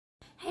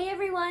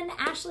everyone,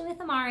 Ashley with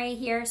Amare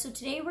here. So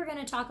today we're going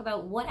to talk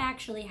about what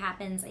actually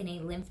happens in a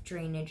lymph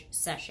drainage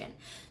session.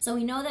 So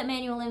we know that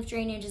manual lymph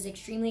drainage is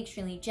extremely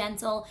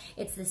gentle.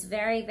 It's this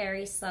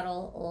very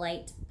subtle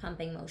light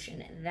pumping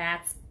motion.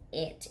 That's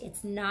it.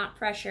 It's not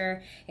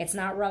pressure. It's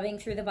not rubbing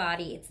through the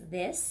body. It's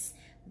this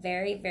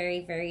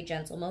very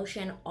gentle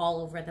motion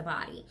all over the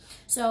body.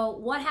 So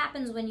what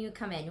happens when you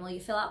come in? Well, you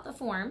fill out the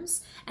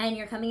forms and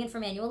you're coming in for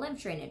manual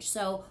lymph drainage.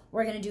 So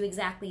we're going to do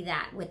exactly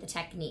that with the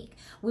technique.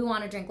 We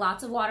want to drink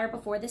lots of water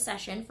before the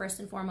session, first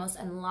and foremost,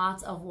 and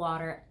lots of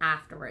water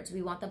afterwards.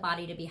 We want the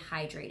body to be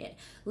hydrated.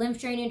 Lymph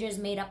drainage is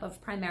made up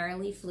of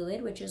primarily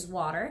fluid, which is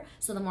water.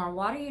 So the more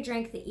water you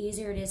drink, the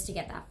easier it is to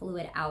get that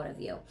fluid out of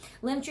you.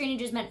 Lymph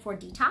drainage is meant for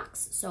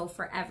detox. So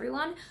for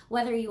everyone,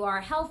 whether you are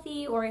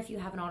healthy or if you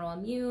have an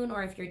autoimmune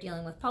or if you're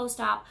dealing with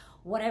post-op,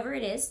 whatever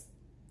it is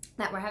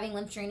that we're having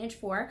lymph drainage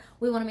for,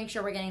 we want to make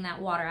sure we're getting that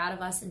water out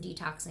of us and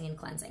detoxing and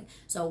cleansing.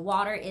 So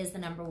water is the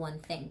number one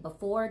thing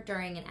before,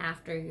 during, and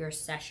after your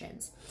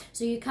sessions.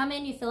 So you come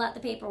in, you fill out the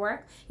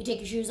paperwork, you take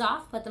your shoes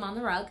off, put them on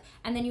the rug,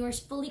 and then you are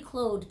fully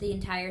clothed the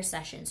entire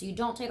session. So you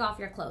don't take off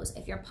your clothes.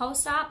 If you're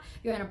post-op,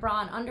 you're in a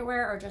bra and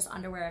underwear, or just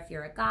underwear if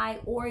you're a guy,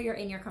 or you're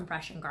in your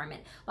compression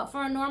garment. But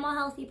for a normal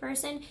healthy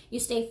person, you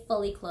stay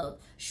fully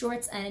clothed.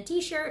 Shorts and a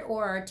t-shirt,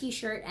 or a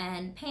t-shirt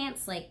and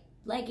pants like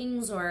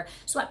leggings or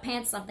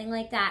sweatpants, something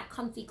like that,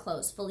 comfy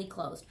clothes, fully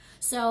clothed.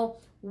 So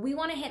we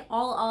want to hit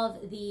all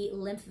of the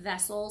lymph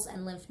vessels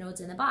and lymph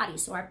nodes in the body.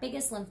 So our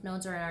biggest lymph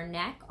nodes are in our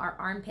neck, our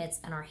armpits,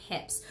 and our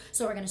hips.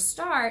 So we're going to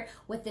start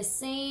with the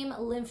same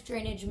lymph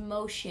drainage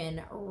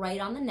motion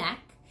right on the neck,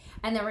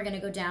 and then we're going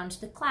to go down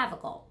to the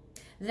clavicle.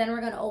 Then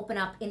we're going to open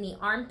up in the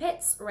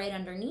armpits right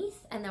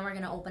underneath, and then we're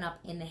going to open up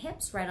in the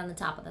hips right on the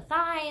top of the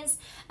thighs,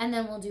 and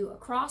then we'll do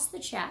across the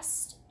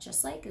chest,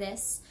 just like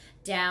this,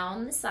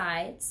 down the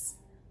sides,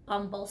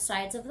 on both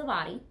sides of the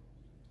body,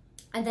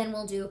 and then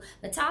we'll do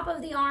the top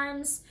of the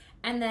arms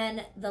and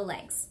then the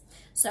legs.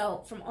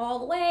 So from all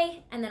the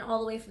way, and then all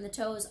the way from the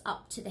toes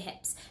up to the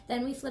hips.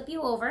 Then we flip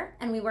you over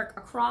and we work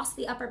across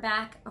the upper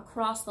back,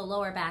 across the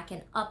lower back,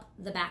 and up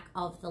the back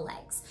of the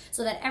legs,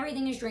 so that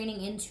everything is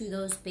draining into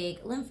those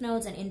big lymph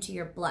nodes and into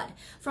your blood.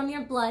 From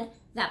your blood,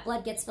 that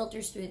blood gets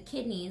filters through the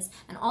kidneys,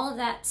 and all of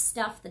that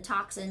stuff, the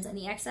toxins and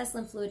the excess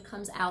lymph fluid,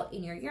 comes out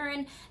in your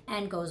urine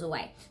and goes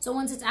away. So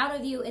once it's out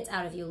of you, it's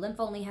out of you. Lymph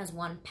only has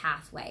one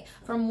pathway.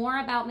 For more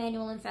about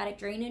manual lymphatic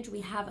drainage,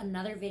 we have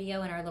another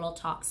video in our little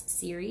talks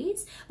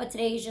series, but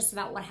today is just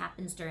about what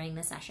happens during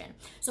the session.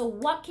 So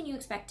what can you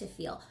expect to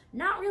feel?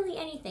 Not really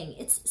anything.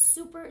 It's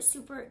super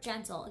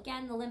gentle.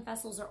 Again, the lymph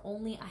vessels are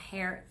only a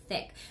hair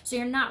thick, so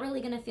you're not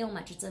really going to feel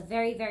much. It's a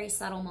very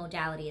subtle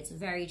modality. It's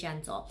very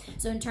gentle.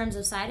 So in terms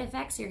of side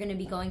effects, you're going to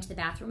be going to the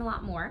bathroom a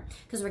lot more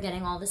because we're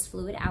getting all this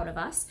fluid out of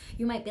us.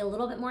 You might be a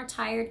little bit more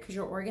tired because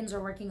your organs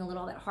are working a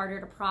little bit harder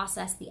to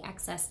process the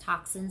excess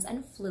toxins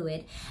and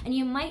fluid, and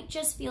you might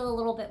just feel a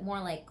little bit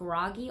more like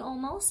groggy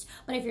almost,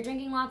 but if you're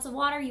drinking lots of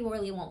water, you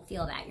really won't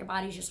feel that. Your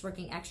body's just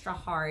working extra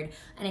hard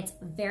and it's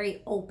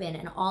very open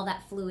and all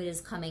that fluid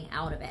is coming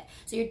out of it.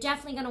 So you're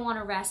definitely going to want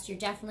to rest. You're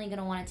definitely going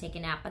to want to take a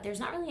nap, but there's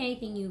not really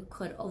anything you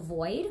could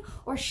avoid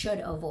or should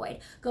avoid.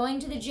 Going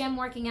to the gym,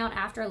 working out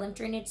after a lymph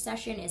drainage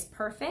session is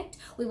perfect.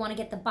 We want to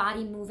get the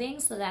body moving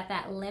so that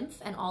that lymph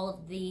and all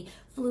of the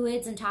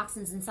fluids and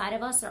toxins inside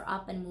of us are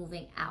up and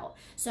moving out.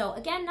 So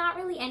again, not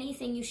really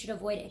anything you should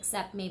avoid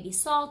except maybe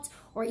salt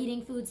or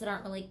eating foods that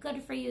aren't really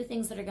good for you,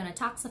 things that are going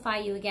to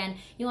toxify you. Again,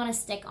 you want to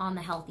stick on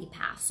the healthy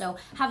path. So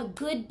have a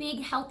good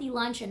big healthy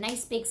lunch, a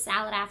nice big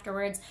salad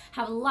afterwards,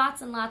 have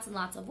lots and lots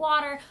of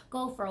water,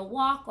 go for a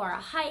walk or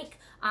a hike,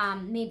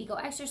 maybe go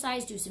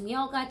exercise, do some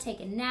yoga, take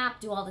a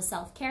nap, do all the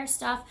self-care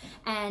stuff,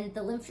 and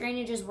the lymph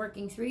drainage is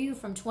working through you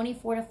from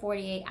 24 to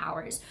 48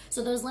 hours.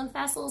 So those lymph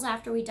vessels,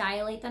 after we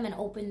dilate them and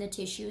open the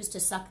tissues to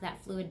suck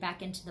that fluid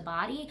back into the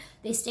body,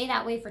 they stay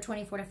that way for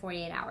 24 to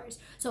 48 hours.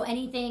 So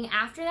anything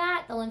after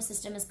that, the lymph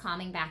system is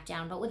calming back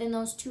down. But within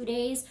those 2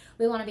 days,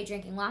 we want to be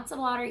drinking lots of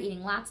water,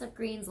 eating lots of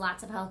greens,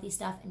 lots of healthy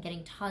stuff, and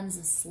getting tons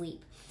of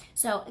sleep.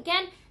 So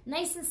again,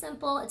 nice and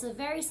simple. It's a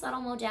very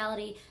subtle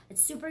modality.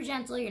 It's super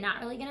gentle. You're not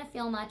really going to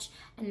feel much,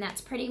 and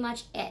that's pretty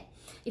much it.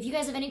 If you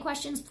guys have any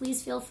questions,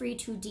 please feel free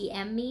to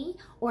DM me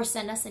or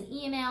send us an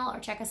email or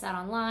check us out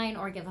online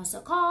or give us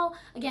a call.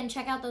 Again,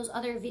 check out those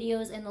other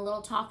videos in the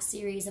little talk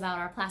series about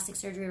our plastic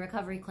surgery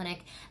recovery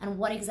clinic and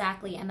what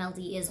exactly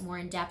MLD is, more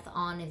in depth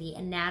on the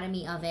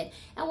anatomy of it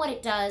and what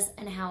it does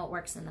and how it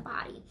works in the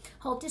body.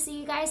 Hope to see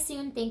you guys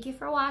soon. Thank you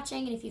for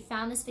watching, and if you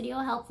found this video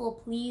helpful,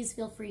 please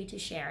feel free to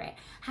share it.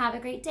 Have a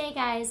great day,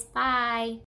 guys. Bye.